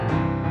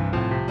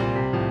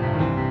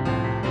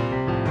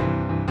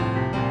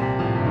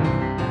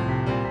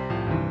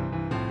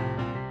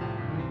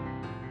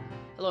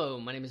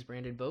is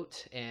Brandon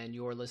Boat, and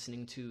you're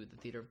listening to the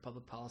Theater of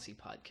Public Policy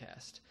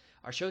podcast.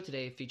 Our show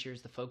today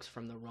features the folks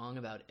from the Wrong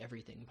About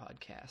Everything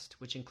podcast,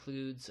 which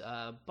includes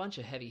a bunch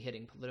of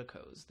heavy-hitting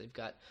politicos. They've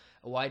got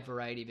a wide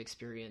variety of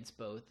experience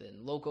both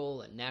in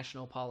local and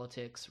national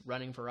politics,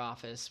 running for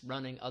office,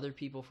 running other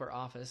people for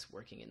office,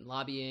 working in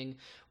lobbying,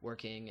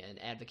 working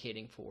and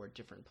advocating for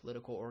different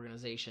political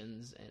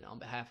organizations and on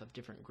behalf of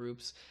different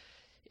groups.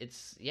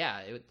 It's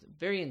a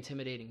very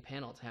intimidating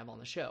panel to have on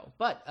the show,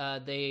 but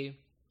they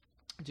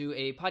do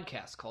a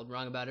podcast called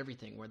Wrong About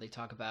Everything where they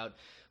talk about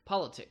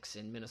politics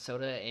in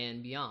Minnesota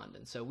and beyond.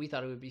 And so we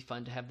thought it would be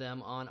fun to have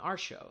them on our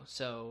show.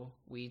 So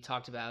we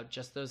talked about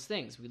just those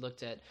things. We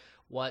looked at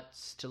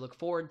what's to look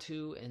forward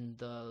to in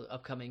the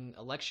upcoming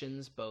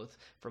elections, both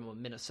from a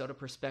Minnesota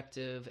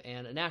perspective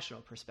and a national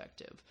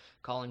perspective,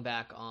 calling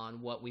back on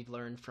what we've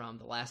learned from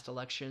the last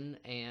election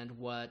and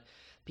what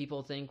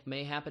people think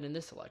may happen in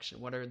this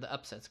election. What are the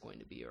upsets going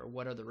to be, or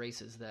what are the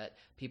races that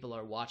people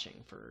are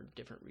watching for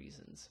different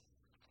reasons?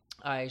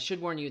 I should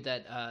warn you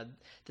that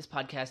this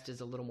podcast is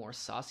a little more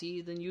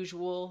saucy than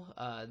usual.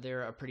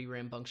 They're a pretty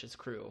rambunctious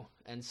crew,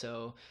 and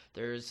so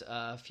there's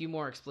a few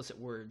more explicit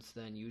words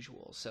than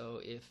usual. So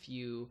if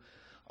you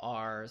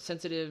are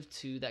sensitive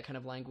to that kind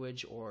of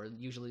language or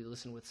usually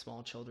listen with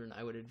small children,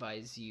 I would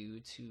advise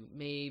you to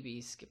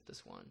maybe skip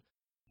this one.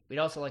 We'd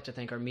also like to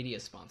thank our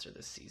media sponsor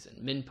this season,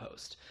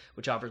 MinnPost,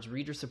 which offers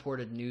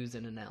reader-supported news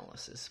and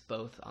analysis,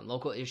 both on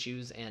local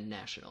issues and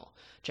national.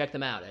 Check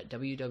them out at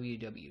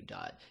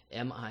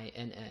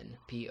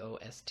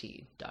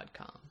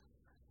www.minnpost.com.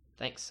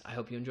 Thanks. I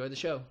hope you enjoy the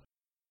show.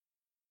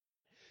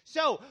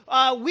 So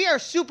we are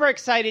super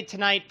excited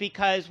tonight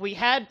because we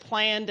had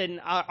planned and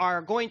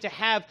are going to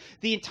have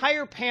the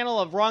entire panel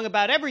of Wrong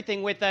About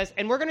Everything with us,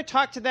 and we're going to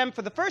talk to them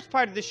for the first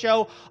part of the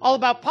show all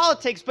about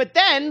politics, but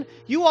then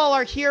you all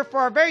are here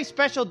for our very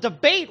special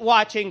debate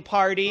watching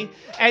party,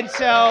 and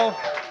so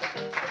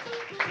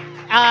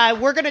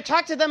we're going to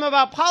talk to them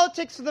about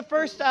politics for the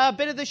first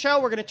bit of the show.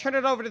 We're going to turn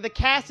it over to the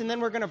cast, and then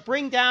we're going to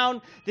bring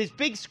down this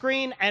big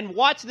screen and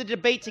watch the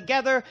debate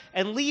together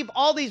and leave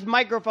all these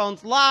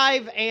microphones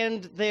live,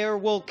 and there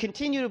will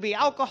continue to be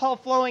alcohol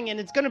flowing,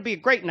 and it's going to be a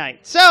great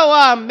night.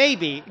 So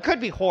maybe. It could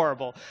be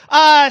horrible.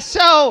 All right,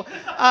 so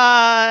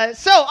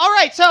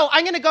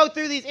I'm going to go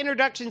through these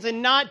introductions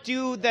and not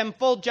do them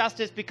full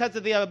justice because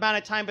of the amount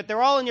of time, but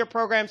they're all in your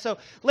program. So,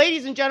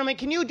 ladies and gentlemen,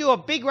 can you do a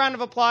big round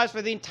of applause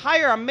for the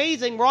entire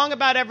amazing Wrong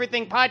About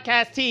Everything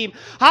podcast team?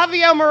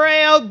 Javier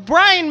Moreo,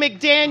 Brian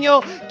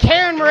McDaniel,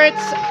 Karen Moritz,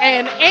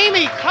 and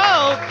Amy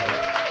Koch.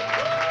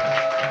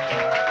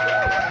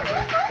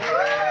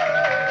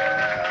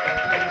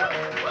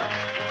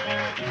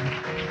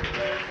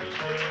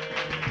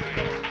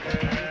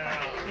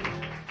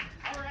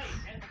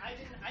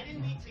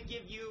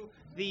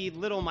 The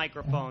little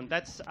microphone.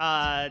 That's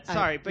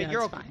sorry, but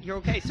you're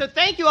okay. So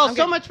thank you all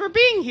so much for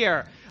being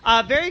here.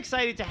 Very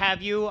excited to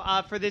have you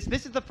for this.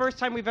 This is the first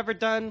time we've ever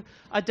done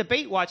a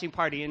debate watching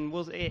party, and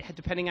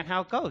depending on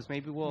how it goes,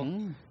 maybe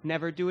we'll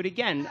never do it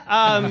again.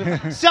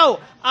 So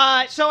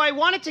I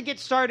wanted to get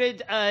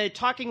started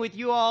talking with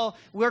you all.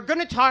 We're going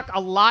to talk a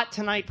lot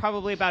tonight,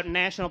 probably about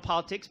national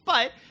politics,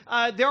 but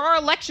there are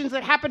elections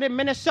that happen in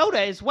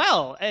Minnesota as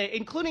well,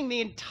 including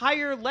the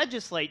entire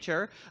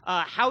legislature,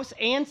 House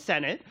and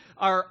Senate,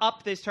 are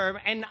up this term,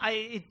 and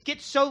it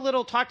gets so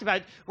little talked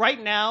about.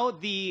 Right now,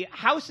 the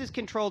House is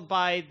controlled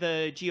by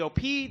the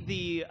GOP,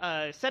 the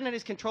Senate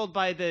is controlled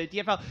by the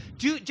DFL.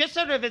 Just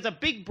sort of as a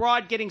big,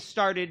 broad getting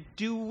started,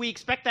 do we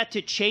expect that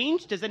to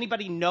change? Does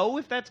anybody know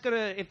if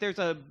there's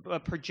a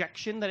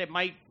projection that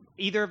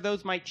either of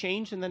those might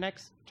change in the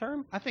next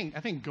term? I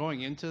think going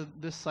into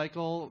this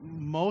cycle,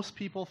 most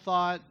people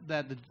thought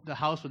that the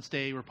House would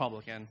stay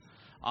Republican.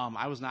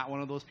 I was not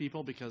one of those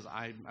people because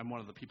I'm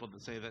one of the people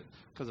that say that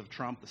because of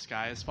Trump, the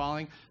sky is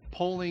falling.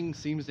 Polling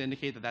seems to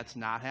indicate that that's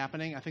not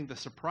happening. I think the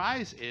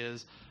surprise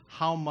is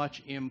how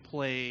much in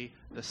play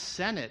the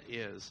Senate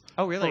is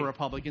for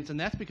Republicans, and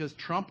that's because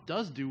Trump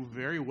does do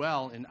very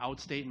well in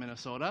outstate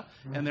Minnesota,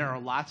 and there are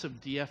lots of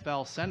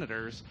DFL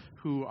senators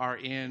who are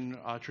in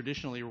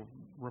traditionally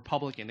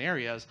Republican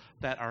areas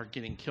that are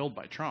getting killed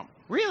by Trump.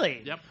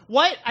 Really? Yep.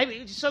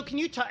 So can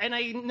you talk, and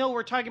I know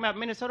we're talking about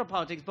Minnesota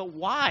politics, but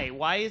why?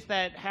 Why is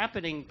that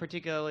happening,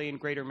 particularly in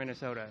greater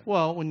Minnesota?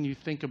 Well, when you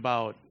think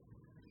about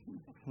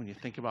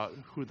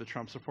who the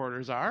Trump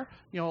supporters are,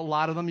 a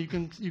lot of them you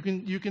can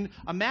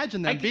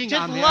imagine them being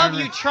on the I just love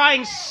you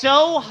trying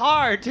so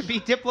hard to be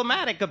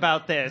diplomatic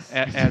about this.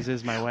 As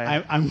is my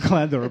way. I'm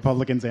glad the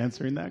Republicans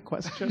answering that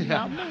question.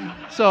 Yeah.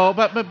 So,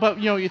 but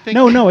you think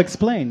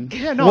explain.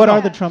 What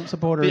are the Trump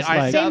supporters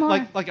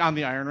like? Like on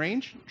the Iron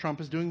Range,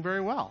 Trump is doing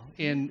very well.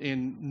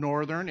 In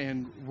northern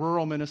and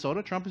rural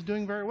Minnesota, Trump is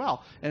doing very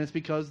well, and it's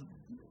because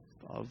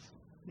of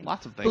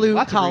lots of things.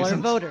 Blue-collar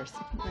voters.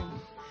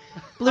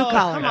 Blue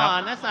collar. Come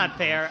on, that's not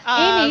fair.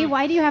 Amy,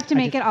 why do you have to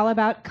make it all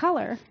about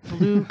color?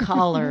 Blue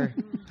collar,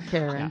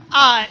 Karen.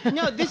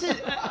 No, this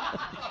is.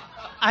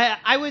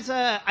 I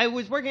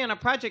was working on a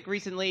project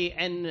recently,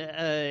 and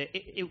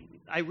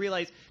I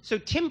realized, so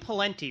Tim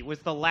Pawlenty was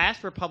the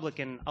last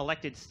Republican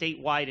elected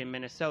statewide in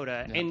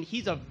Minnesota, and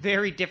he's a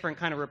very different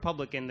kind of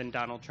Republican than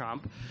Donald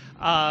Trump.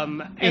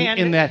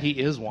 In that he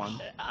is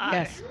one.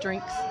 Yes,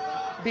 drinks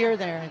beer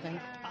there, I think.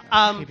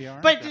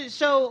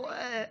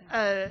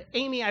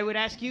 Amy, I would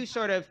ask you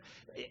sort of,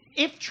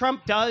 if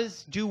Trump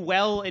does do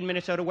well in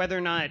Minnesota, whether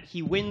or not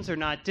he wins or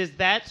not, does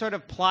that sort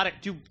of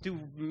do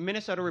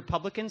Minnesota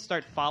Republicans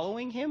start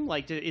following him?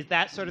 Like, is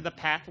that sort of the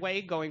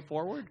pathway going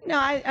forward? No,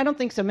 I don't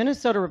think so.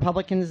 Minnesota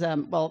Republicans,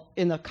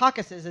 in the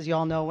caucuses, as you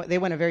all know, they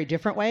went a very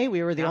different way.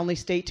 We were the only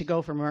state to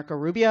go for Marco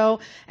Rubio,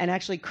 and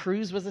actually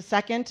Cruz was a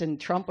second,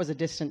 and Trump was a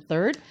distant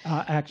third.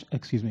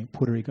 Excuse me,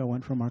 Puerto Rico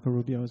went for Marco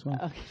Rubio as well.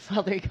 Okay,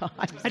 well, there you go.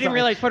 I didn't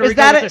realize Puerto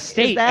Rico was a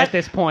state at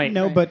this point.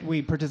 No, but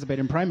we participate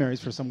in primaries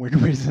for some weird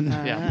reason.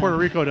 Puerto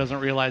Rico doesn't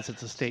realize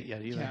it's a state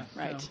yet either. Yeah,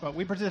 right. No, but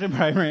we participate in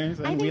primaries,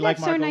 and I think we that's like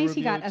Marco so nice Rubio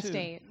he got a too.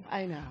 state.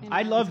 I know.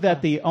 I love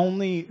that the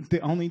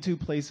only two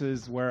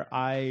places where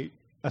I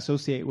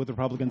associate with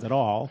Republicans at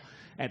all,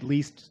 at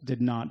least,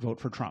 did not vote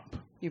for Trump.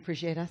 You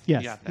appreciate us?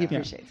 Yes. You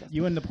appreciate us.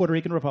 You and the Puerto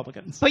Rican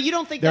Republicans. But you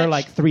don't think there are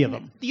like three of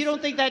them? You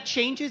don't think that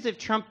changes if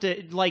Trump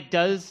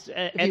does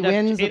if he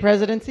wins the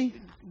presidency?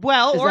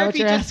 Well, or if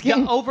he just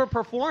asking?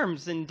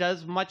 overperforms and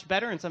does much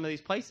better in some of these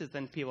places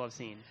than people have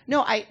seen.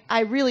 No, I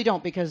really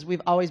don't, because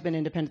we've always been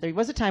independent. There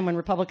was a time when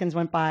Republicans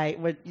went by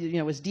what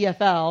was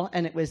DFL,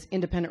 and it was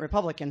independent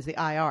Republicans, the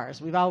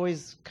IRs. We've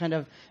always kind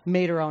of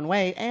made our own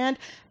way, and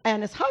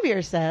as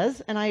Javier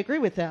says, and I agree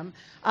with him,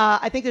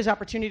 I think there's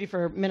opportunity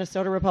for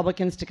Minnesota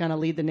Republicans to kind of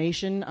lead the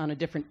nation on a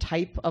different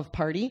type of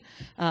party,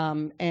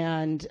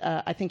 and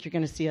I think you're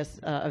going to see us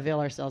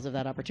avail ourselves of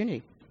that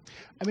opportunity.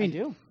 I mean, I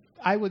do.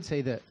 I would say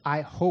that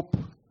I hope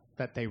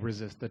that they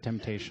resist the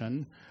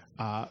temptation,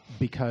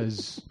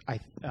 because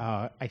I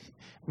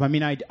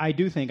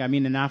do think,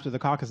 and after the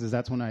caucuses,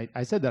 that's when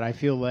I said that I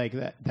feel like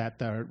that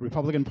the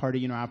Republican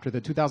Party, after the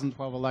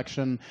 2012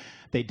 election,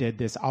 they did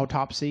this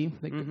autopsy.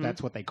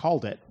 That's what they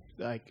called it.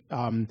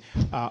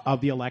 Of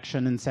the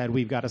election, and said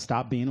we've got to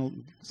stop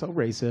being so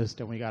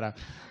racist, and we got to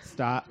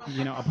stop,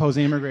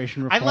 opposing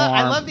immigration reform.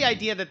 I love the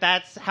idea that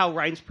that's how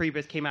Reince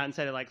Priebus came out and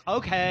said it. Like,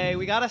 okay,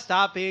 we got to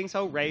stop being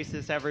so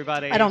racist,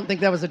 everybody. I don't think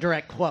that was a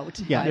direct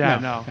quote.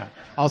 No.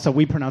 Also,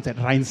 we pronounce it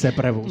Reince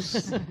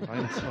Priebus.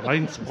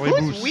 Reince Priebus.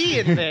 Who's we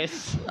in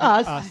this?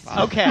 Us.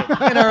 Okay.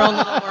 In our own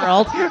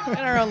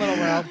little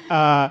world.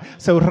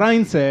 So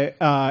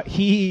Reince,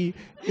 he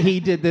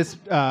did this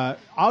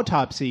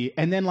autopsy,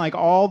 and then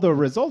all the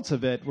results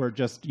of it were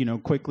just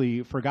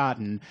quickly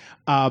forgotten,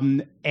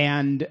 and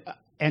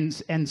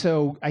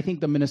so I think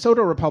the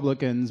Minnesota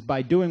Republicans,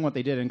 by doing what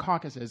they did in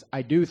caucuses,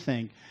 I do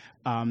think,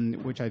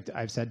 which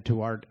I've said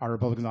to our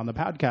Republicans on the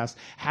podcast,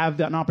 have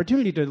an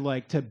opportunity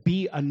to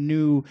be a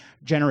new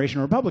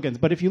generation of Republicans.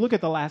 But if you look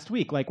at the last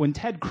week, when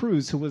Ted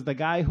Cruz, who was the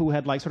guy who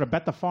had sort of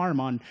bet the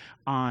farm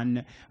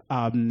on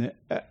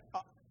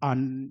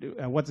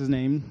what's his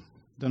name?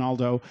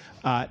 Donaldo,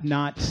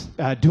 not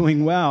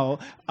doing well,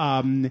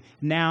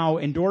 now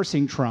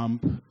endorsing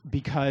Trump,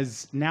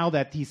 because now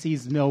that he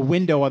sees no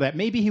window that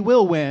maybe he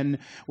will win,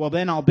 well,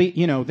 then I'll be,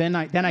 then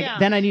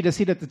I need a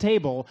seat at the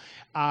table.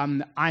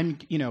 I'm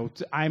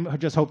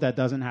just hope that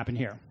doesn't happen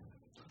here.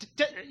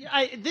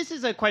 This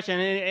is a question,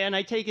 and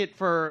I take it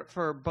for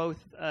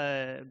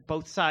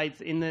both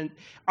sides.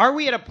 Are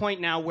we at a point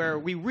now where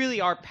we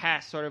really are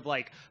past sort of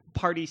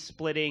party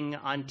splitting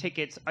on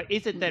tickets?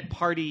 Is it that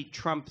party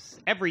trumps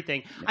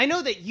everything? I know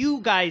that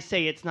you guys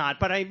say it's not,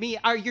 but I mean,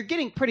 you're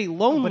getting pretty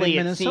lonely. But in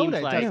Minnesota,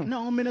 it seems like.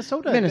 No,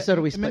 Minnesota.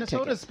 We split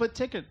tickets. Split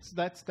tickets.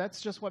 That's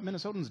just what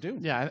Minnesotans do.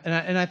 Yeah,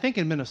 and I think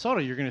in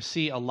Minnesota you're going to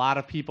see a lot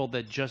of people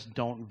that just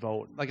don't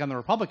vote, like on the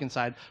Republican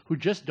side, who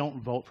just don't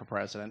vote for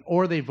president,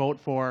 or they vote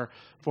for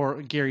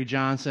Gary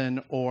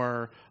Johnson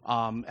or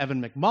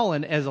Evan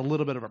McMullin as a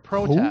little bit of a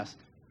protest.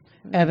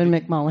 Who? Evan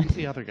McMullin.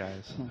 The other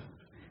guys.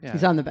 Yeah.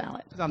 He's on the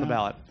ballot. He's on the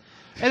ballot.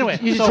 Anyway,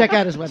 you should check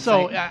out his website.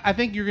 So I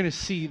think you're going to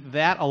see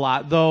that a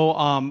lot, though.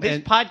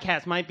 This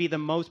podcast might be the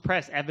most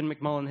press Evan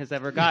McMullin has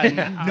ever gotten.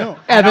 No,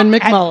 Evan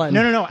McMullin.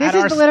 No. This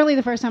is literally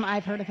the first time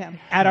I've heard of him.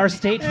 At our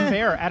state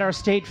fair.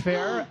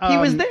 He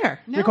was there.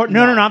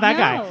 No, not that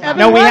guy.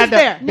 Evan we was had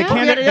there.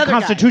 The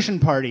Constitution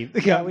Party.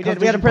 Yeah, we did.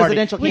 We had a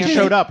presidential candidate.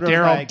 Showed up.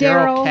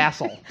 Daryl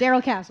Castle.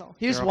 Daryl Castle.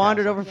 He just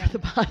wandered over for the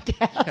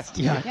podcast.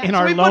 Yeah. In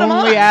our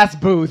lonely ass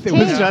booth, it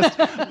was just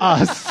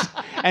us.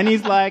 And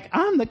he's like,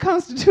 I'm the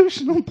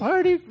Constitutional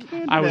Party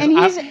candidate.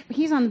 And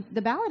he's on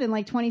the ballot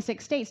in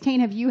 26 states. Tane,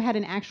 have you had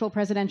an actual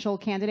presidential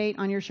candidate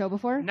on your show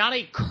before? Not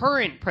a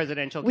current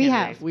presidential we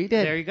candidate. Have. We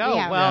did. There you go.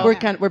 Yeah, well,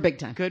 we're big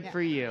time. Good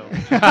for you.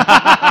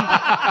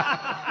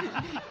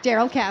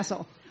 Daryl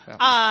Castle. Is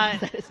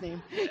that his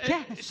name?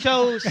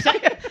 So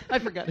I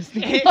forgot his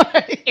name.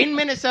 In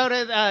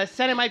Minnesota,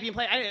 Senate might be in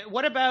play.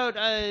 What about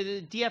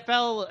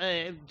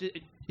DFL?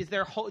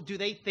 do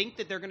they think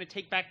that they're going to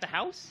take back the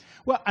House?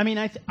 Well, I mean,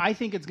 I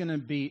think it's going to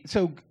be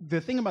so. The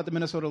thing about the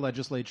Minnesota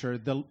legislature,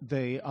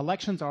 the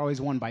elections are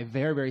always won by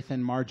very, very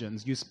thin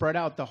margins. You spread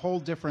out the whole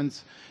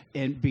difference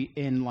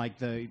in like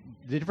the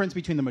difference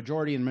between the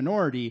majority and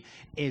minority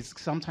is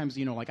sometimes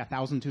like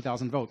 1,000,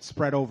 2,000 votes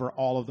spread over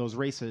all of those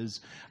races,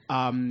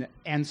 and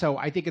so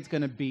I think it's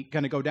going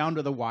to go down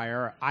to the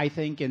wire. I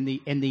think in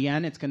the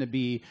end it's going to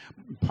be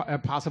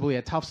possibly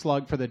a tough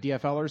slug for the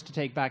DFLers to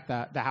take back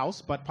the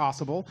House, but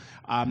possible.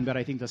 But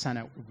I think the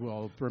Senate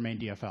will remain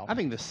DFL.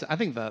 I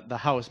think the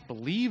House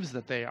believes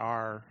that the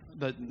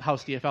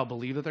House DFL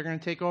believe that they're going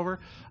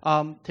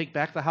to take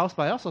back the House,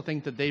 but I also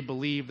think that they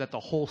believe that the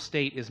whole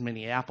state is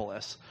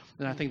Minneapolis,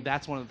 and I think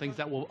that's one of the things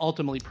that will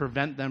ultimately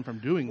prevent them from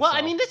doing so. Well,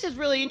 I mean, this is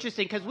really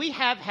interesting because we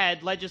have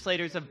had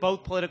legislators of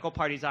both political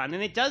parties on,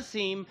 and it does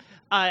seem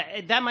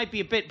that might be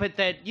a bit, but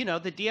that,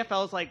 the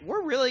DFL is like,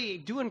 we're really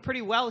doing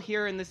pretty well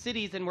here in the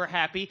cities and we're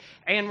happy.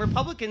 And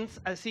Republicans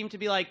seem to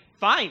be like,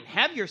 fine,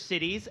 have your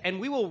cities and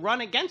we will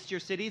run against your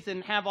cities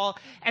and have all.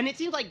 And it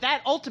seems like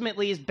that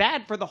ultimately is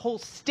bad for the whole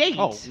state.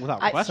 Oh, without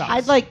question.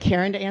 I'd like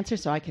Karen to answer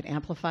so I can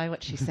amplify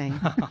what she's saying.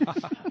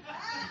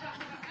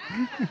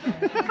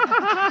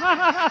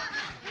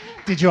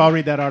 Did you all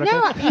read that article?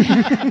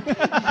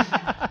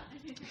 No.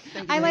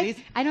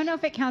 I don't know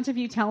if it counts if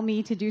you tell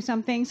me to do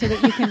something so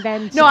that you can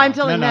then. No, I'm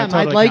telling them.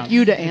 Totally I'd like counts.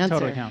 you to It answer.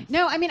 totally counts.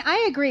 No, I mean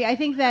I agree. I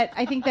think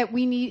that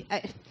we need.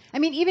 I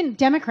mean, even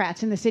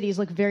Democrats in the cities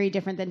look very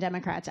different than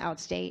Democrats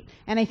outstate,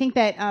 and I think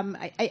that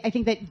I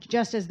think that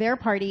just as their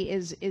party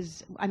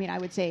is I mean, I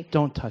would say.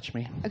 Don't touch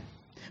me.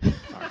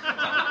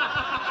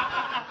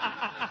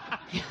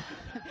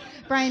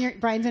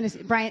 Brian's in his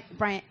Brian.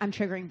 I'm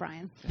triggering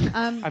Brian.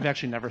 I've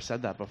actually never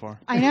said that before.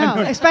 I know,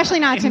 especially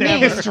not to in me. the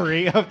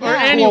history of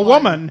Yeah. a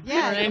woman.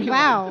 Yeah.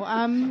 Wow.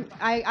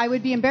 I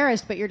would be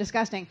embarrassed, but you're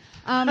disgusting.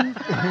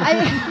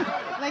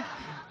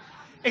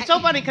 It's so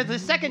funny because the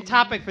second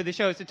topic for the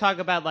show is to talk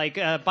about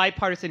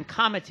bipartisan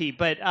comity,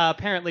 but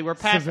apparently we're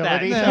past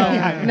Civility.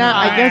 that. So. No,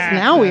 I guess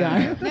now we are.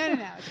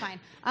 No, it's fine.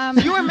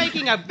 You were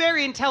making a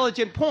very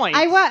intelligent point.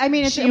 I was. I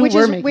mean, it's, You which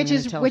were is making which an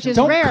is intelligent which is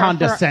Don't rare.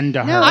 condescend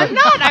to her. No, I'm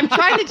not. I'm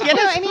trying to get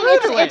No, us I mean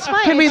through to it's it.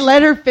 fine. Can we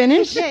let her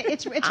finish? Yeah,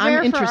 it's I'm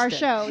rare for our interested.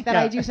 show that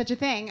Yeah. I do such a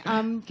thing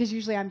because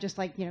usually I'm just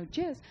like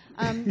jizz.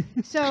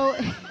 So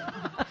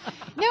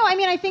no, I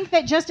mean I think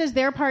that just as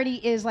their party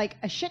is like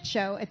a shit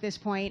show at this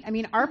point, I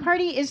mean our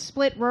party is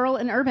split rural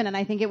and urban, and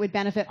I think it would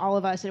benefit all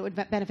of us. It would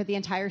benefit the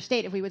entire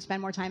state if we would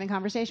spend more time in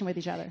conversation with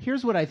each other.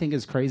 Here's what I think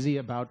is crazy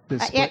about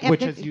this split,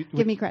 which is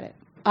give me credit.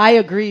 I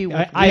agree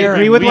with I Karen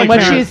agree with what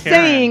Karen. she's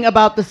saying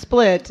about the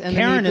split and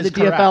Karen the need is for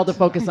the DFL correct. to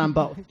focus on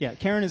both. Yeah,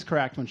 Karen is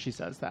correct when she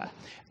says that.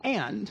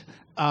 And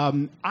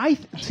I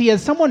see,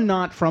 as someone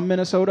not from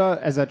Minnesota,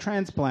 as a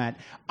transplant,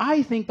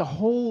 I think the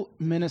whole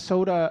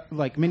Minnesota,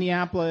 like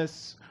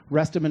Minneapolis,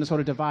 rest of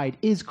Minnesota divide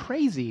is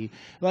crazy.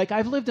 Like,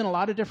 I've lived in a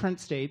lot of different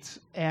states,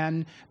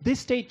 and this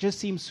state just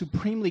seems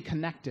supremely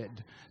connected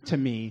to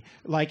me.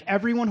 Like,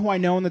 everyone who I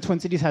know in the Twin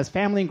Cities has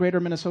family in greater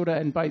Minnesota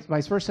and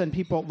vice versa, and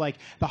people, like,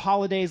 the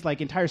holidays,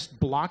 like, entire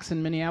blocks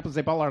in Minneapolis,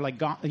 they all are, like,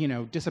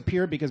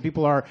 disappeared because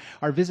people are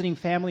visiting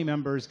family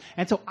members.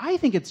 And so I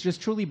think it's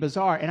just truly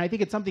bizarre, and I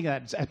think it's something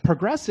that, as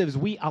progressives,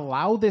 we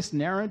allow this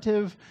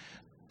narrative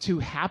to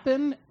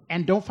happen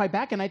and don't fight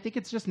back, and I think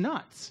it's just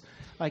nuts.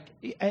 Like,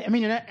 I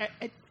mean,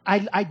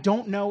 I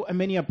don't know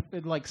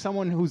like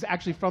someone who's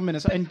actually from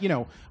Minnesota,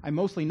 and I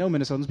mostly know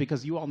Minnesotans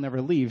because you all never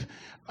leave.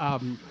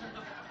 So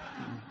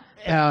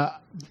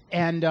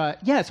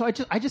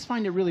I just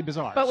find it really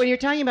bizarre. But when you're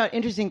talking about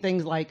interesting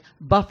things like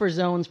buffer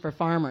zones for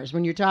farmers,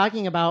 when you're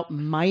talking about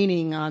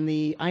mining on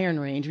the Iron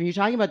Range, when you're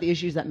talking about the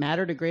issues that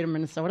matter to greater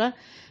Minnesota,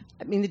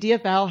 I mean, the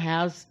DFL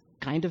has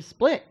kind of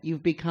split.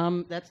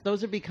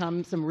 Those have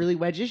become some really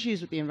wedge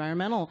issues with the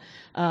environmental,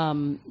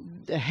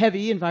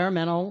 heavy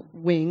environmental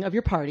wing of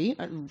your party,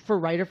 for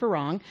right or for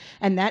wrong,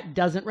 and that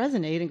doesn't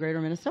resonate in greater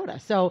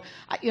Minnesota. So,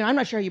 I'm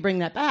not sure how you bring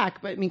that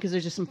back, but because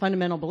there's just some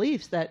fundamental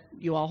beliefs that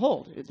you all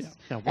hold.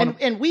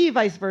 And we,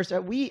 vice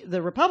versa,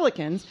 the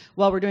Republicans,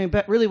 while we're doing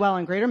really well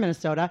in greater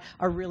Minnesota,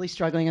 are really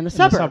struggling in the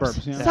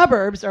suburbs. Yeah.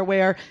 Suburbs are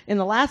where, in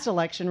the last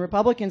election,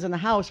 Republicans in the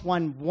House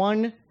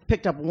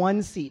picked up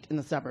one seat in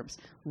the suburbs.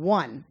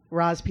 One,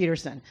 Roz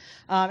Peterson.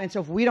 And so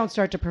if we don't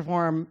start to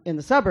perform in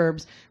the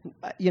suburbs,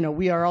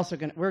 we are also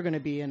we're going to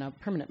be in a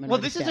permanent minority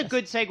Well, this is a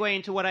good segue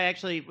into what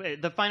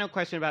the final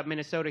question about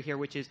Minnesota here,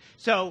 which is,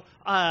 so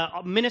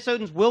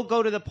Minnesotans will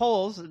go to the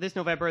polls this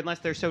November unless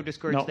they're so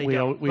discouraged they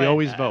don't. We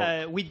always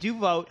vote. We do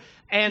vote,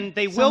 and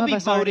they Some will of be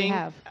us already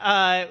voting.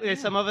 have.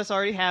 Some of us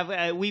already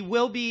have. We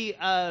will be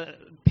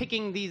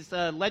picking these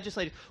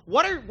legislators.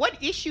 What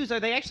issues are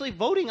they actually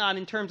voting on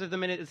in terms of the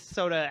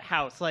Minnesota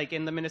House, like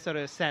in the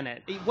Minnesota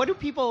Senate? What do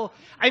people?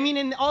 I mean,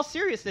 in all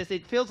seriousness,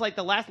 it feels like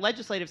the last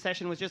legislative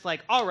session was just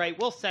like, all right,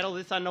 we'll settle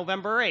this on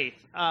November 8th.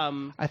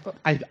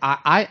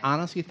 I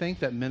honestly think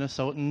that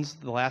Minnesotans,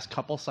 the last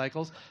couple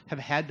cycles, have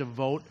had to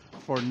vote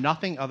for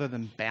nothing other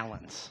than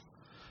balance.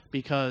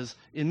 because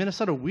in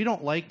Minnesota, we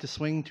don't like to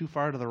swing too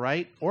far to the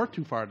right or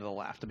too far to the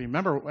left. I mean,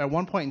 remember, at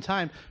one point in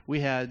time, we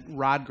had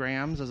Rod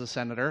Grams as a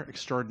senator,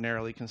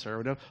 extraordinarily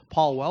conservative,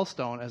 Paul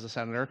Wellstone as a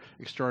senator,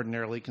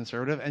 extraordinarily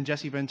conservative, and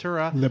Jesse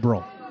Ventura...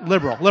 Liberal.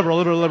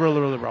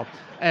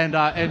 And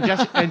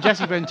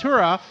Jesse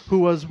Ventura,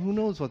 who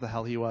knows what the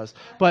hell he was.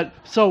 But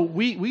so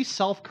we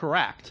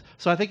self-correct.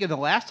 So I think in the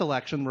last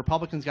election,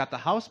 Republicans got the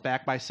House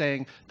back by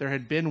saying there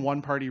had been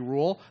one-party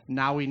rule.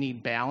 Now we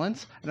need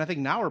balance. And I think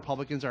now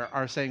Republicans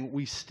are saying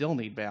we still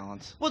need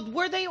balance. Well,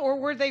 were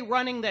they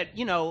running that,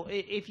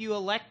 if you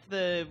elect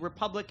the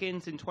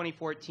Republicans in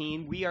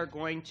 2014, we are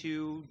going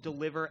to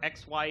deliver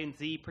X, Y, and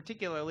Z,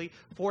 particularly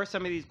for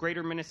some of these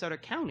greater Minnesota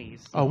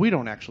counties? Oh, we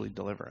don't actually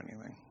deliver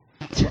anything.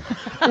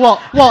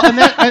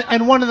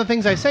 and one of the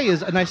things I say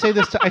is, and I say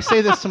this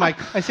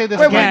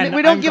again.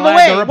 We don't give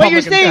away. What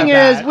you're saying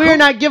is we're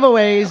not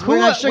giveaways. We're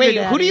not sugar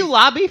daddies. Who do you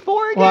lobby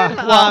for again?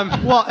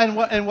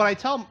 And what I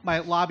tell my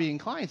lobbying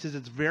clients is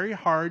it's very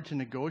hard to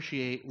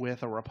negotiate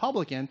with a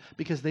Republican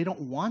because they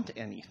don't want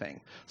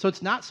anything. So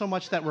it's not so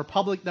much that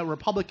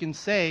Republicans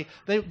say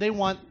they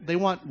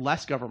want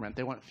less government,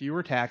 they want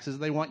fewer taxes,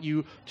 they want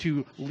you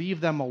to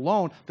leave them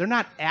alone. They're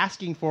not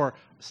asking for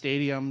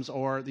stadiums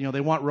or they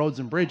want roads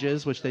and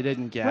bridges, which they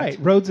didn't get. Right,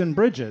 roads and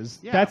bridges.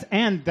 Yeah.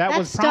 That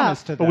was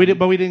promised to them.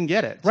 But we didn't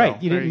get it. Right,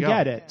 so you didn't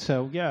get it.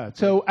 So yeah.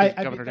 So I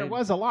think there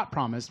was a lot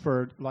promised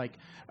for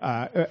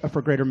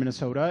for Greater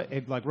Minnesota,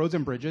 like roads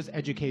and bridges,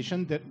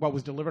 education. That what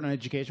was delivered on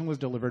education was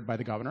delivered by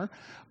the governor,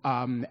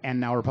 and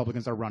now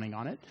Republicans are running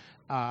on it.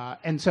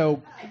 And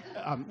so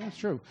that's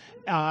true.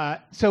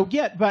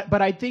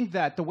 But I think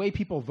that the way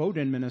people vote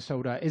in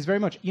Minnesota is very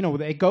much,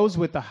 it goes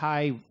with the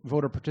high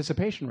voter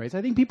participation rates.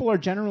 I think people are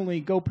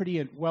generally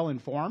pretty well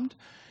informed.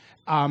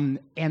 And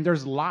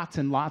there's lots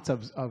and lots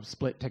of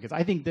split tickets.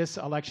 I think this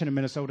election in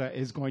Minnesota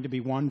is going to be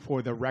one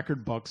for the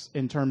record books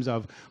in terms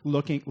of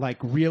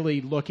really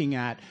looking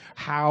at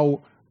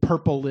how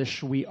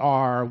purplish we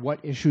are, what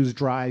issues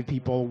drive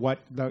people, what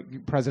the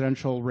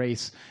presidential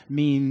race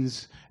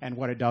means, and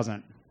what it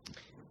doesn't.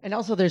 And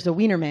also, there's a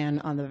Wiener Man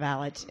on the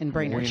ballot in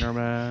Brainerd. Wiener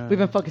Man. We've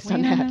been focused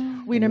on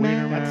that. Wiener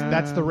Man.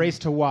 That's the race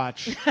to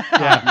watch.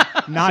 Yeah.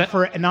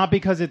 Not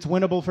because it's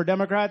winnable for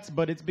Democrats,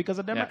 but it's because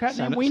a Democrat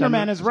named Wiener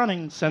Man is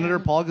running. Senator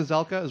Paul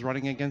Gazelka is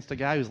running against a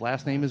guy whose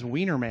last name is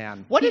Wiener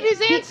Man. What did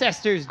his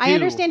ancestors do? I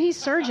understand he's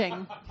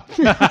surging. It's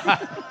a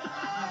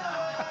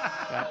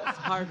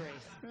hard race.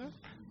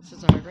 This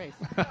is a hard race.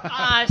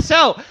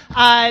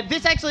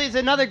 This actually is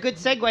another good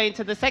segue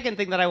into the second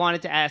thing that I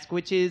wanted to ask,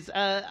 which is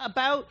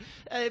about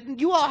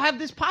you all have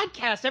this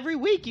podcast every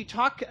week. You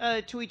talk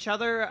to each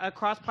other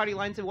across party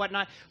lines and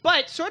whatnot.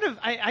 But sort of,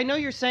 I know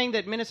you're saying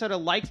that Minnesota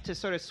likes to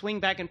sort of swing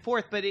back and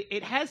forth, but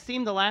it has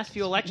seemed the last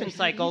few election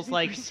cycles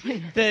like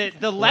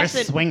the lesson.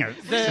 We're swingers.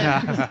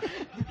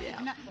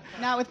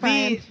 Not with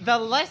Brian. The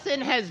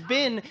lesson has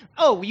been,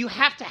 you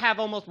have to have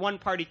almost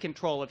one-party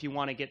control if you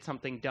want to get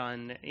something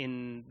done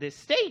in this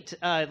state.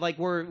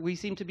 We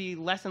seem to be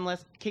less and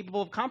less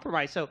capable of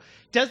compromise. So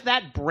does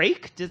that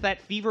break? Does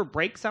that fever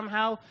break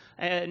somehow?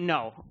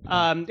 No.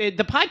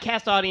 The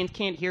podcast audience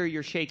can't hear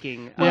you're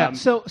shaking. Yeah.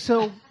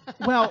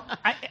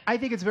 I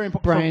think it's very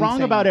important. Brian Wrong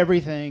saying about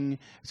everything.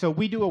 So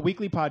we do a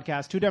weekly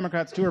podcast, 2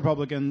 Democrats, 2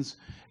 Republicans.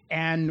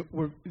 And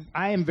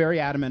I am very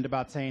adamant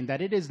about saying that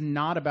it is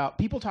not about,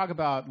 people talk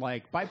about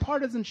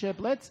bipartisanship,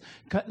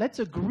 let's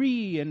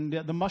agree and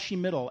the mushy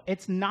middle.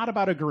 It's not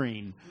about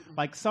agreeing.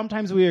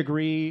 Sometimes we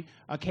agree,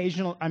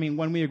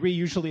 when we agree,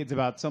 usually it's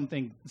about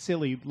something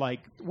silly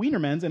like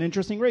Wienerman's an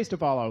interesting race to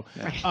follow.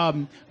 Yeah.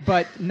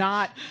 But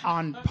not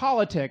on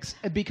politics,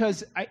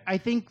 because I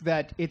think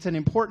that it's an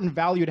important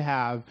value to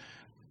have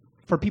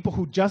for people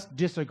who just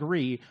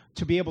disagree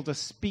to be able to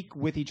speak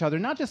with each other,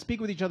 not just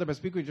speak with each other, but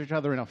speak with each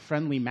other in a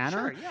friendly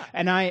manner. Sure,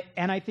 yeah.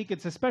 And I think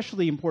it's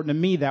especially important to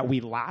me that we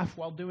laugh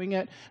while doing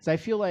it. So I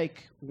feel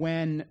like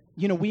when,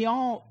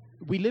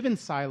 we live in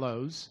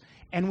silos,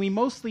 and we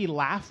mostly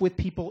laugh with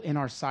people in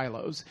our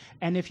silos.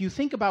 And if you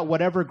think about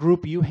whatever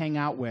group you hang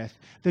out with,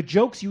 the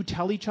jokes you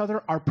tell each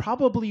other are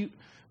probably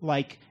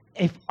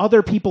if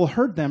other people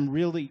heard them,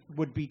 really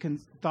would be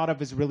thought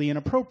of as really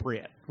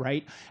inappropriate,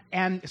 right?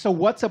 And so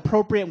what's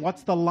appropriate,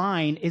 what's the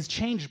line, is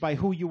changed by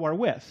who you are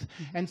with.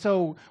 Mm-hmm. And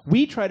so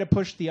we try to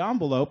push the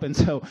envelope. And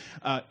so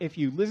if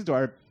you listen to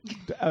our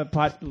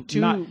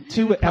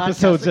two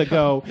episodes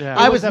ago,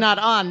 I was not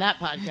on that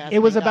podcast. It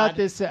was about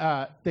this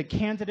the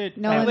candidate.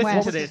 Nolan West.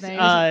 What was his name?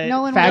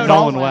 Nolan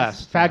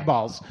West.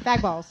 Fagballs.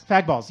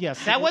 Fagballs,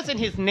 yes. That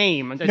wasn't his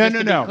name.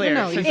 No.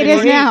 It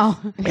is now.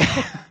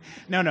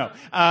 No.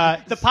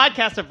 The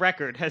podcast of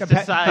record has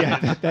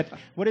decided.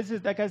 What is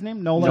that guy's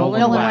name?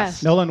 Nolan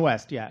West. Nolan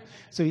West, yeah.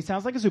 So he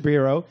sounds like a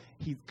superhero.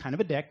 He's kind of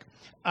a dick.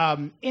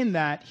 In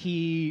that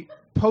he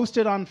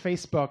posted on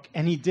Facebook,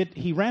 and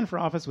he ran for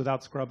office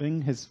without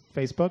scrubbing his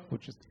Facebook,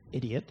 which is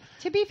idiot.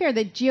 To be fair,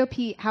 the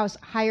GOP House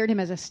hired him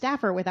as a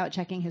staffer without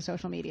checking his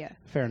social media.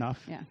 Fair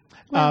enough. Yeah.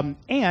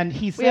 And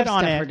he said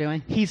on it,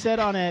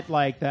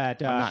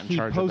 that I'm not in he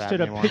charge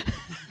posted of that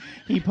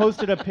he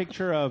posted a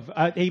picture of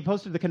he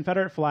posted the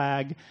Confederate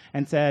flag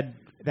and said,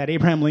 that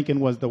Abraham Lincoln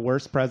was the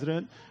worst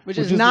president. Which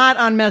is not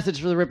on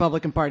message for the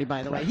Republican Party,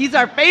 by the way. He's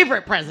our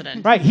favorite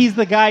president. Right. He's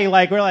the guy,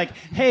 we're like,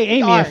 hey,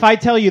 Amy, Darn. if I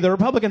tell you the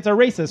Republicans are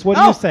racist, what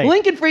do you say?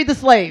 Lincoln freed the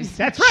slaves.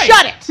 That's right.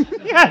 Shut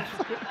it. Yes.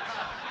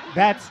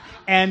 That's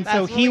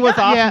so what he we was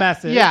got. off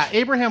message. Yeah,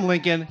 Abraham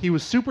Lincoln, he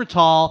was super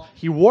tall.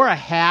 He wore a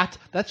hat.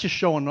 That's just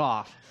showing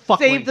off. Fuck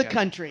Save the Lincoln.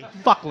 country.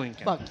 Fuck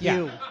Lincoln. Fuck Yeah.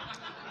 you.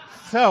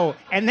 So,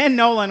 and then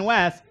Nolan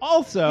West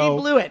also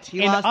He blew it.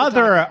 He in lost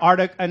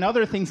the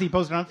other things he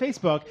posted on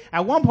Facebook.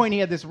 At one point, he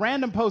had this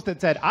random post that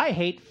said, "I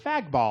hate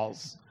fag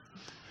balls,"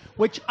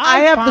 which I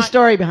have the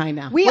story behind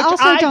now. We which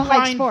also I don't like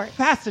find sports.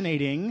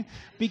 fascinating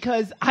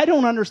because I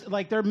don't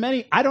understand. There are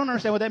many. I don't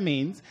understand what that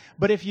means.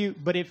 But if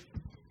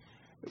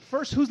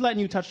first, who's letting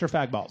you touch their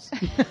fag balls?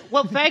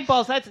 Well, fag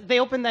balls. They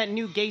opened that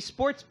new gay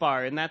sports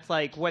bar, and that's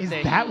like what Is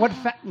they. that what?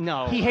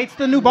 No. He hates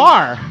the new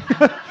bar.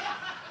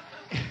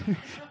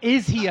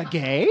 Is he a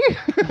gay?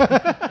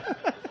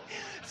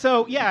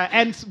 So yeah,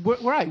 and we're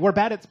right. We're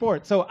bad at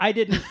sports. So I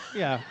didn't.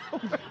 Yeah.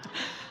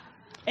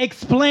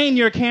 Explain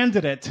your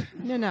candidate.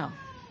 No.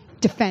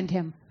 Defend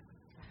him.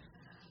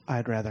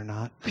 I'd rather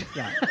not.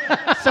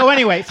 Yeah. So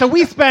anyway, so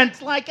we spent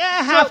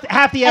half the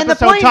and the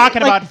episode point,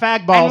 talking like- about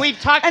fag balls. And we've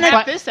talked And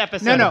about but- this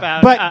episode no,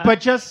 about.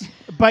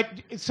 but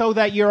so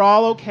that you're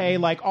all okay.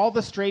 Like all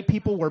the straight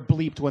people were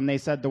bleeped when they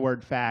said the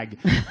word fag.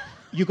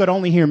 You could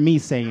only hear me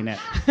saying it.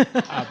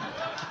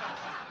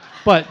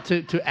 But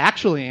to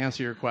actually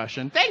answer your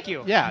question, Thank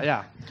you.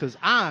 yeah, because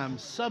I'm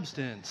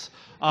substance.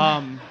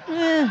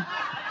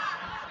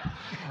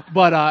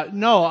 But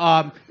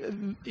no,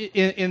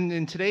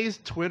 in today's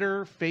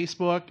Twitter,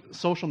 Facebook,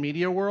 social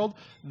media world,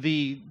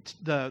 the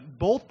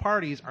both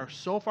parties are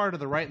so far to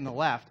the right and the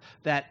left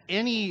that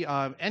any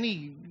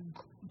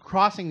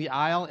crossing the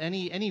aisle,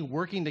 any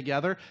working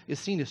together is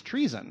seen as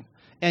treason.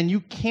 And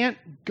you can't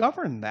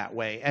govern that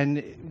way.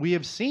 And we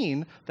have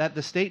seen that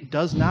the state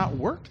does not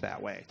work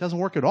that way. It doesn't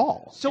work at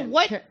all. So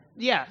what?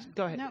 Yeah,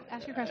 go ahead. No,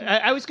 ask your question.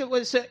 I was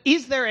going. So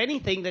is there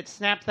anything that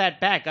snapped that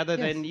back other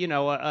than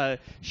a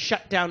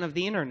shutdown of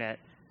the internet?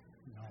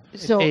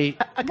 So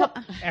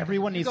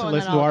Everyone needs Go to on,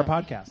 listen then to our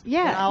I'll- podcast.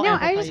 Yeah, I'll no,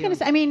 amplify I was you. going to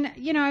say. I mean,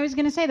 I was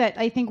going to say that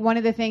I think one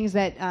of the things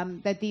that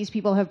that these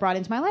people have brought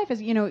into my life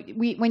is,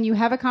 when you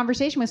have a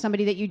conversation with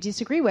somebody that you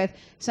disagree with,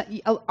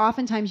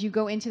 oftentimes you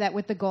go into that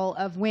with the goal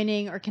of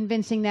winning or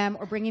convincing them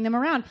or bringing them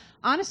around.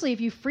 Honestly,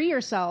 if you free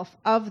yourself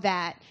of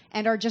that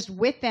and are just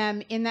with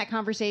them in that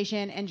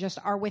conversation and just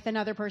are with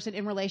another person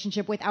in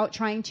relationship without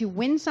trying to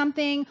win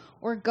something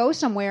or go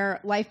somewhere,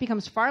 life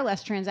becomes far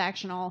less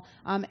transactional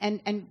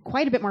and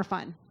quite a bit more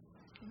fun.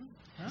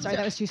 Sorry,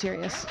 that was too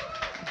serious.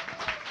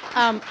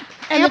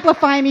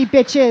 Amplify me,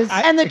 bitches.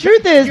 and the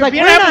truth is,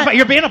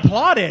 You're being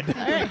applauded.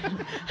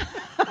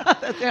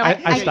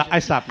 I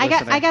stopped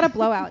listening. I got a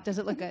blowout. Does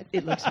it look good?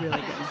 It looks really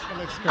good.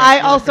 I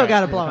also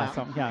got a blowout.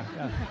 Yeah.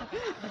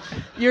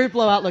 Your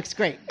blowout looks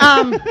great.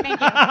 Thank you.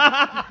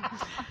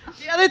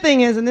 The other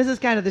thing is, and this is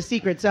kind of the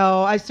secret.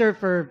 So I served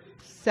for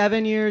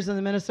 7 years in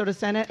the Minnesota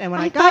Senate, and when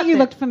I got thought you there-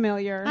 looked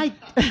familiar.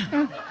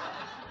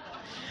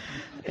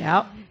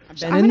 Yeah.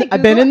 I'm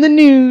I've been in the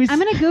news. I'm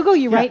going to Google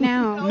you right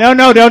now. No,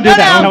 don't do No,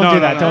 that. no. Don't do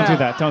that. No. Don't do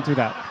that. Don't do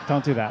that.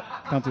 Don't do that.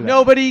 Don't do that.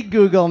 Nobody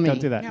Google me.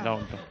 Don't do that.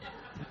 No.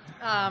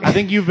 I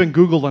think you've been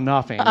Googled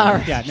enough, Amy. All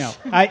right. Yeah, no.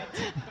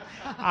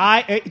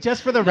 I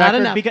just for the Not record,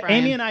 enough, because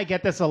Brian. Amy and I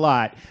get this a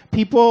lot.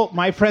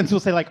 My friends will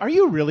say, "Are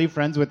you really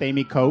friends with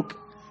Amy Koch?"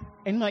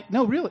 And I'm like,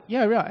 no, really,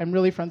 yeah, I'm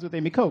really friends with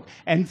Amy Koch.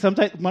 And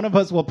sometimes one of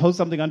us will post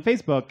something on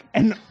Facebook,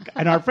 and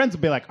our friends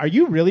will be like, "Are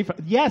you really?"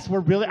 Yes,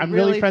 I'm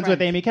really friends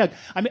with Amy Koch.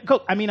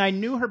 I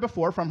knew her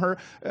before from her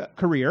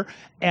career,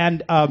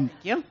 and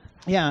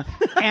yeah,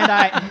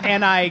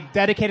 and I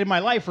dedicated my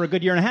life for a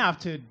good year and a half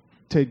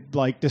to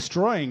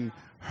destroying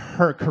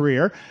her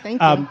career.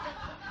 Thank you.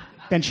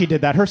 Then she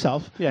did that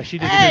herself. Yeah, she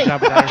did a good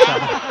job with that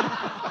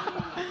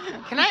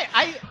herself. Can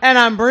I And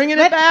I'm bringing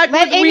it back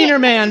let with the Amy- Wiener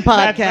Man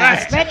podcast.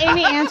 That's Let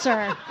Amy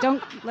answer.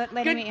 Don't let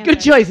Amy answer.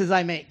 Good choices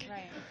I make.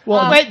 Right.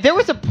 Well, wait, there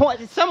was a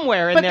point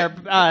somewhere in but-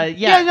 there.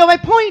 Yeah, no, my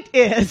point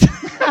is,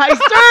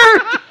 I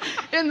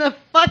served in the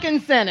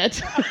fucking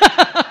Senate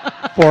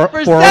For for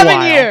a 7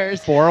 while.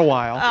 years. For a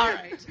while. All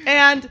right.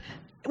 And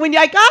when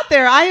I got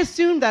there, I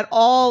assumed that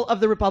all of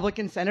the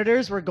Republican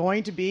senators were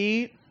going to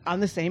be on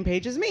the same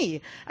page as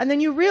me. And then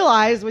you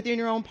realize within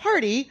your own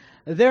party,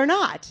 they're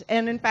not.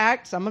 And in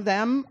fact, some of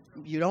them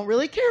you don't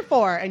really care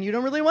for and you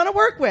don't really want to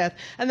work with.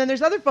 And then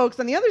there's other folks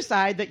on the other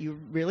side that you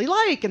really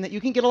like and that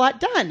you can get a lot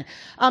done.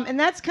 And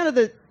that's kind of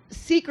the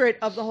secret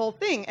of the whole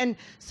thing. And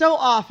so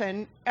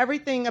often,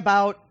 everything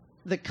about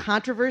the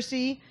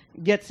controversy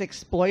gets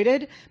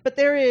exploited, but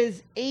there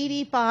is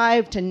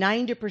 85 to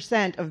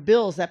 90% of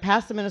bills that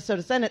pass the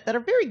Minnesota Senate that are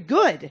very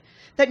good,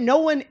 that no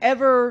one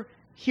ever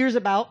hears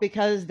about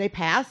because they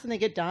pass and they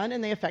get done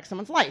and they affect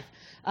someone's life.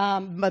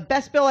 The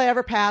best bill I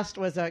ever passed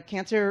was a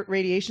cancer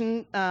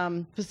radiation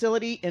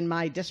facility in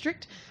my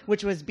district,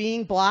 which was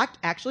being blocked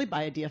actually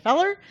by a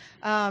DFLer.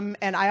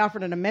 And I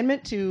offered an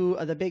amendment to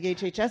the big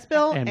HHS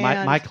bill. And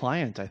my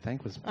client, I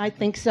think, was... I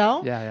think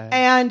so. Yeah.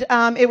 And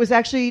it was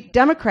actually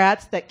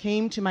Democrats that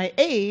came to my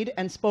aid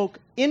and spoke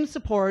in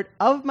support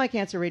of my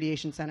cancer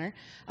radiation center.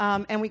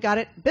 And we got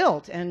it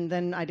built. And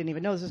then I didn't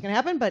even know this was going to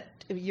happen, but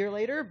a year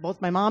later,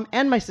 both my mom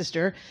and my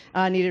sister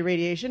needed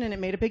radiation, and it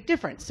made a big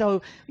difference.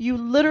 So you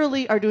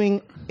literally are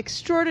doing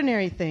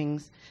extraordinary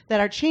things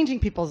that are changing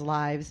people's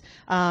lives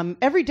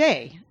every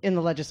day in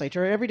the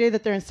legislature, every day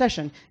that they're in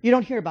session. You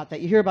don't hear about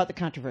that. You hear about the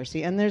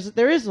controversy. And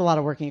there is a lot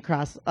of working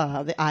across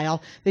the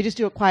aisle. They just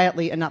do it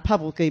quietly and not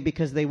publicly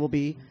because it will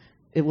be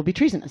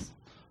treasonous.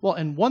 Well,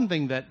 and one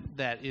thing that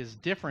is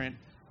different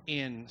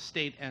in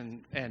state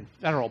and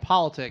federal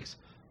politics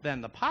than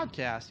the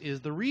podcast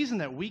is the reason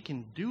that we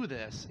can do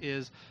this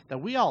is that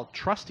we all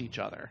trust each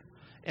other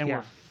and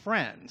we're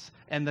friends.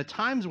 And the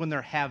times when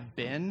there have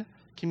been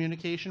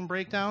communication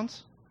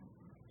breakdowns,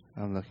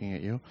 I'm looking at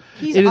you.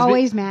 He's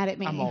always mad at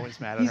me. I'm always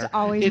mad at her. He's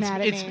always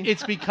mad at me.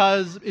 It's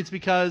because.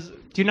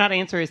 Do you not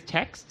answer his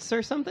texts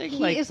or something?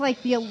 He is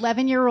like the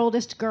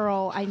 11-year-oldest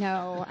girl I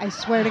know. I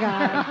swear to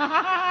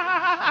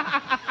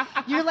God.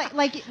 You're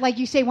like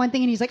you say one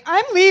thing and he's like,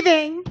 I'm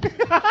leaving.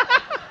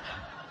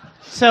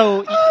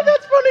 So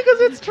that's funny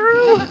because it's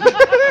true.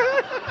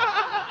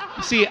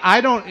 See,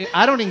 I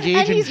don't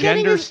engage in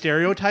gender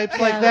stereotypes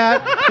like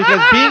that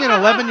because being an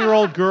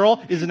 11-year-old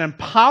girl is an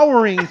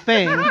empowering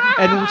thing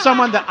and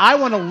someone that I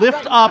want to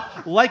lift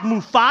up like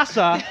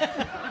Mufasa.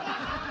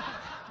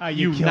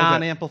 You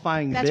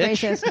non-amplifying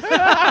bitch. That's racist.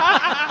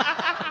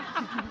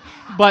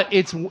 But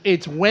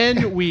it's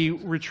when we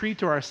retreat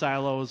to our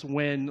silos,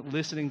 when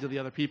listening to the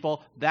other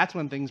people, that's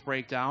when things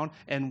break down,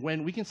 and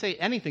when we can say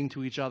anything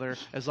to each other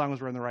as long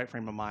as we're in the right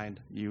frame of mind.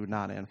 You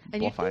not in.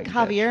 And you think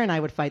Javier and I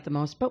would fight the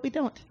most, but we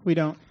don't. We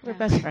don't. We're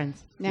best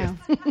friends. No.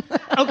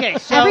 Okay,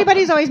 so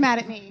everybody's always mad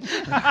at me.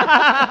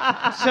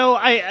 So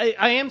I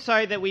am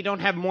sorry that we don't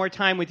have more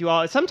time with you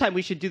all. Sometime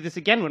we should do this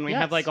again when we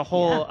have like a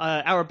whole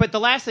hour. But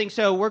the last thing,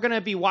 so we're going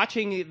to be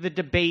watching the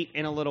debate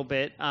in a little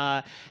bit,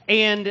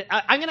 and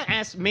I'm going to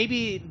ask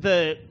maybe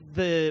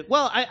I'm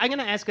going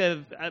to ask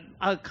a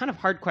kind of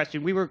hard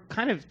question. We were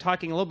kind of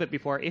talking a little bit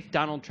before if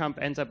Donald Trump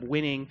ends up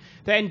winning,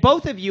 and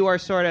both of you are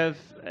sort of.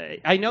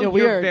 I know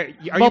you're very.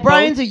 Well,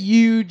 Brian's a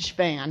huge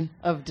fan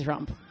of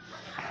Trump.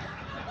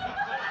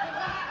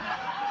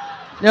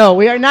 No,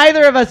 we are.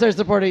 Neither of us have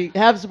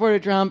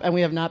supported Trump, and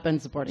we have not been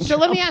supporting. So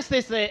Trump. let me ask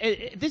this: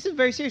 this is a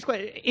very serious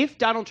question. If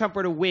Donald Trump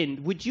were to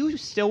win, would you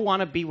still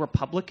want to be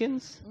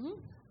Republicans? Mm-hmm.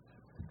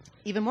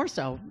 Even more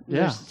so.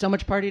 Yeah. There's so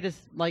much party to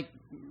like.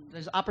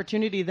 There's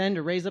opportunity then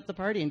to raise up the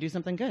party and do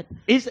something good.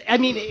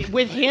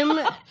 With him,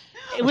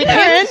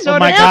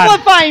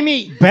 amplify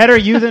me. Better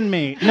you than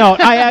me. No,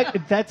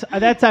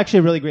 that's actually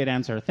a really great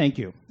answer. Thank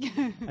you. I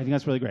think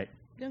that's really great.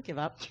 Don't give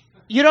up.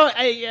 You know,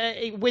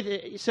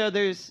 so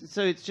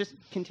it's just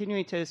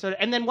continuing to sort of,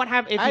 and then what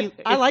happens?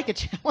 I like a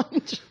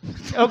challenge.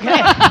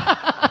 Okay,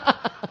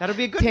 that'll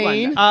be a good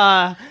one.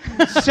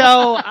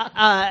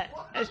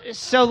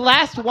 So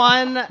last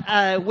one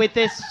with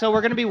this. So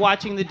we're going to be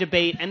watching the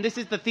debate, and this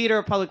is the Theater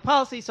of Public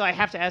Policy. So I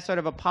have to ask sort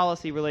of a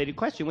policy-related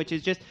question, which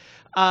is just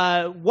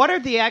what are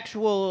the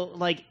actual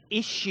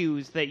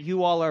issues that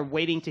you all are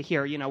waiting to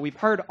hear? You know, we've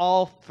heard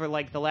all for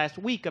the last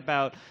week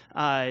about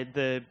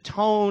the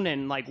tone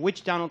and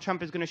which Donald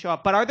Trump is going to show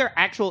up. But are there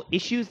actual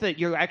issues that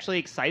you're actually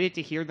excited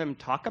to hear them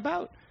talk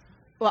about?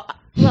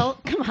 Well,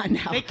 come on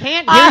now. They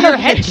can't hear your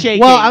head shaking.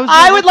 Well,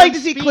 I would like to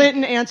see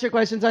Clinton answer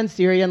questions on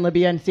Syria and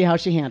Libya and see how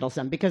she handles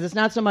them, because it's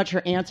not so much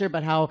her answer,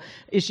 but how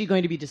is she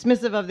going to be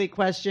dismissive of the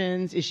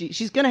questions?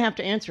 She's going to have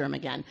to answer them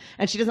again,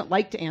 and she doesn't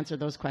like to answer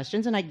those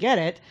questions, and I get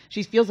it.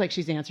 She feels like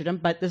she's answered them,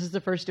 but this is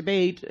the first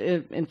debate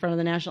in front of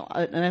the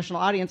national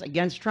audience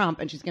against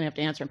Trump, and she's going to have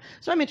to answer them.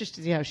 So I'm interested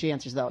to see how she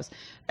answers those.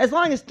 As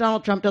long as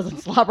Donald Trump doesn't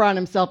slobber on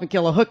himself and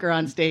kill a hooker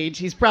on stage,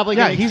 he's probably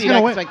going to exceed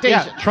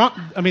expectations. Yeah, Trump.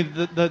 I mean,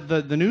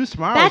 the news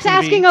tomorrow. That's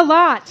asking a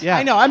lot. Yeah.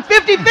 I know. I'm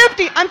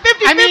 50-50. I'm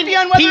 50-50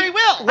 on whether he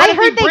will. I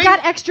heard they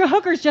got extra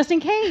hookers just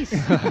in case.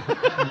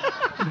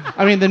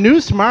 I mean, the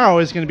news tomorrow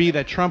is going to be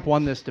that Trump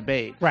won this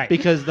debate. Right.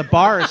 Because the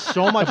bar is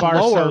so much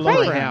lower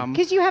for him.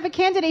 Because you have a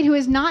candidate who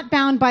is not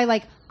bound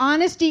by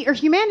honesty or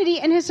humanity,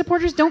 and his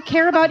supporters don't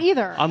care about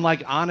either.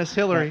 Unlike honest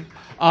Hillary.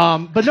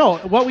 But no,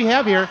 what we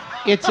have here,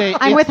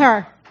 I'm with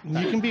her.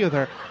 You can be with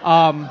her.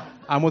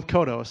 I'm with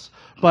Kodos.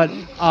 But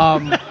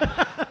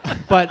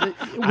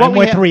I'm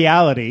with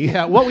reality.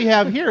 Yeah, what we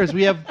have here is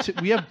we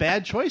have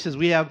bad choices.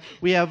 We have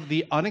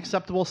the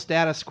unacceptable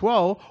status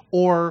quo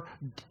or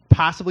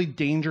possibly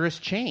dangerous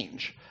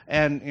change.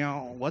 And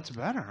what's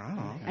better? I don't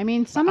know. I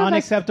mean, some of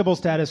unacceptable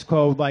status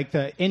quo. Like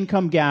the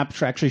income gap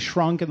actually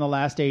shrunk in the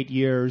last 8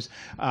 years.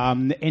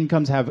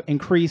 Incomes have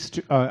increased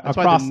That's across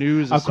why the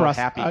news is across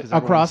so happy,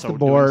 across the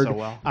board. Doing so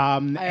well.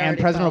 And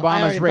President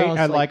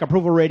Obama's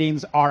approval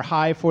ratings are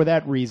high for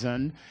that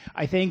reason.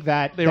 I think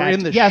that they were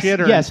in the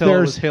shitter until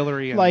it was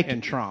Hillary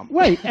and Trump.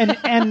 Right,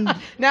 and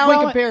now in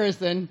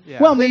comparison.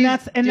 Yeah. Well, please,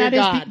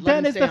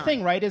 that is the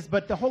thing, right?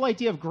 But the whole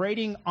idea of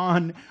grading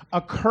on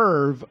a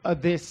curve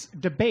of this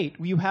debate,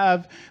 you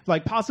have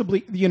like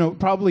possibly,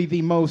 probably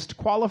the most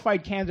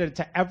qualified candidate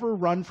to ever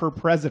run for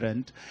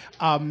president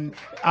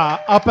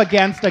up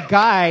against a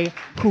guy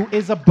who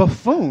is a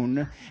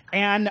buffoon.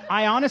 And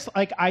I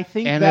honestly, I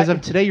think and that... as of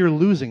today, you're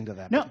losing to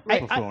that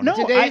buffoon.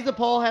 The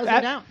poll has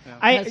it down.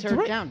 Has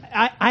her down.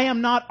 I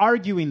am not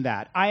arguing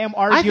that. I am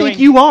arguing... I think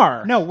you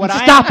are. No,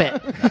 Stop it.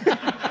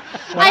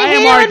 I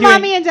hate when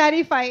Mommy and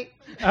Daddy fight.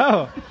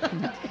 Oh.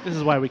 This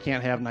is why we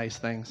can't have nice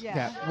things.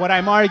 Yeah. What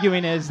I'm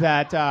arguing is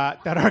that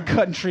our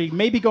country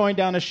may be going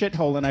down a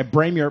shithole, and I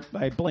blame your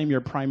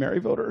primary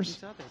voters.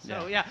 Because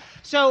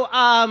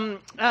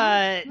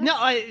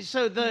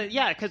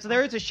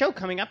there is a show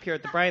coming up here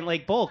at the Bryant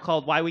Lake Bowl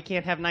called "Why We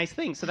Can't Have Nice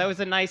Things." So that was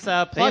a nice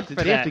plug for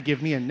that. They have to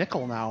give me a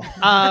nickel now.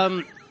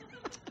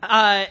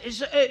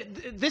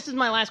 This is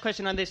my last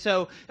question on this.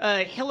 So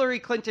Hillary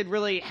Clinton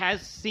really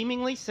has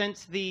seemingly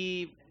since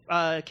the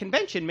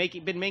convention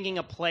been making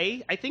a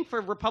play, I think, for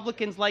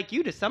Republicans like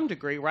you to some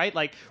degree, right?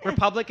 Like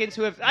Republicans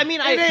who have,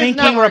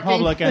 thinking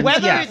Republicans.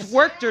 Whether it's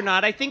worked or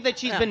not, I think that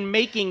she's been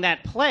making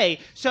that play.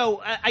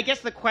 So I guess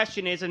the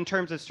question is, in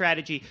terms of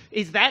strategy,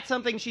 is that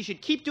something she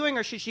should keep doing,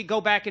 or should she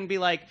go back and be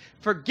like,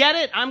 forget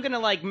it, I'm going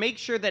to make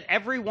sure that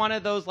every one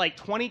of those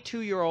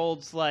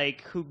 22-year-olds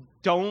who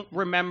don't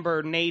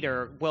remember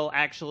Nader will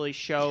actually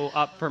show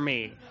up for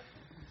me?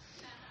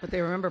 But they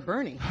remember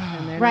Bernie.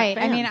 And right.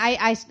 I mean,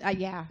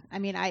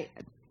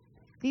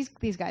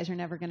 these guys are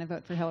never going to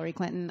vote for Hillary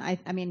Clinton. I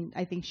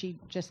think she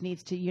just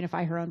needs to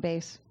unify her own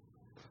base.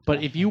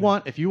 But if you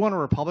want a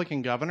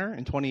Republican governor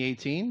in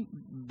 2018,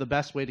 the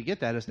best way to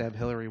get that is to have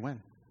Hillary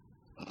win.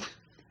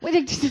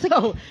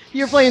 So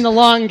you're playing the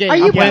long game. Are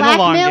you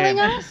blackmailing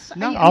us?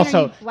 No.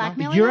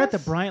 You're at the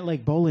Bryant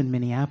Lake Bowl in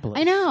Minneapolis.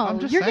 I know.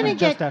 You're going to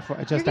get. I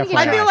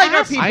feel like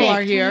our people are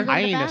here.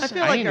 I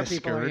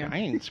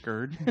ain't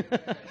scared.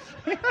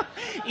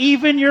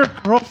 Even your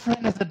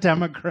girlfriend is a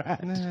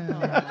Democrat.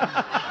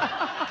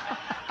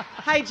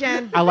 Hi,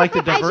 Jen. I like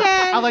to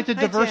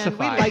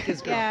diversify. We like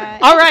his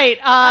girlfriend. All right.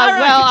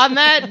 Well, on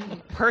that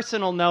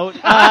personal note,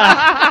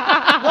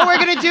 what we're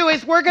going to do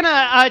is we're going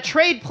to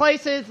trade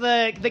places.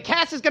 The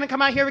cast is going to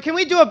come out here. Can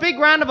we do a big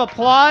round of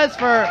applause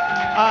for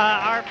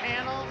our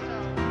panel?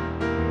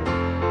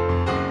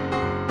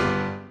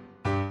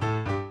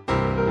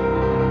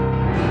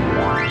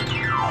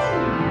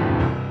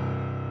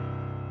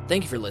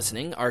 Thank you for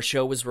listening. Our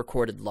show was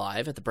recorded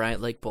live at the Bryant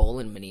Lake Bowl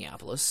in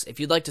Minneapolis. If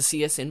you'd like to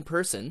see us in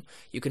person,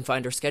 you can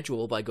find our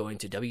schedule by going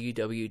to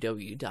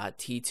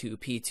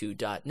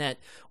www.t2p2.net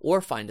or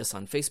find us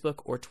on Facebook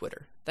or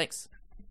Twitter. Thanks.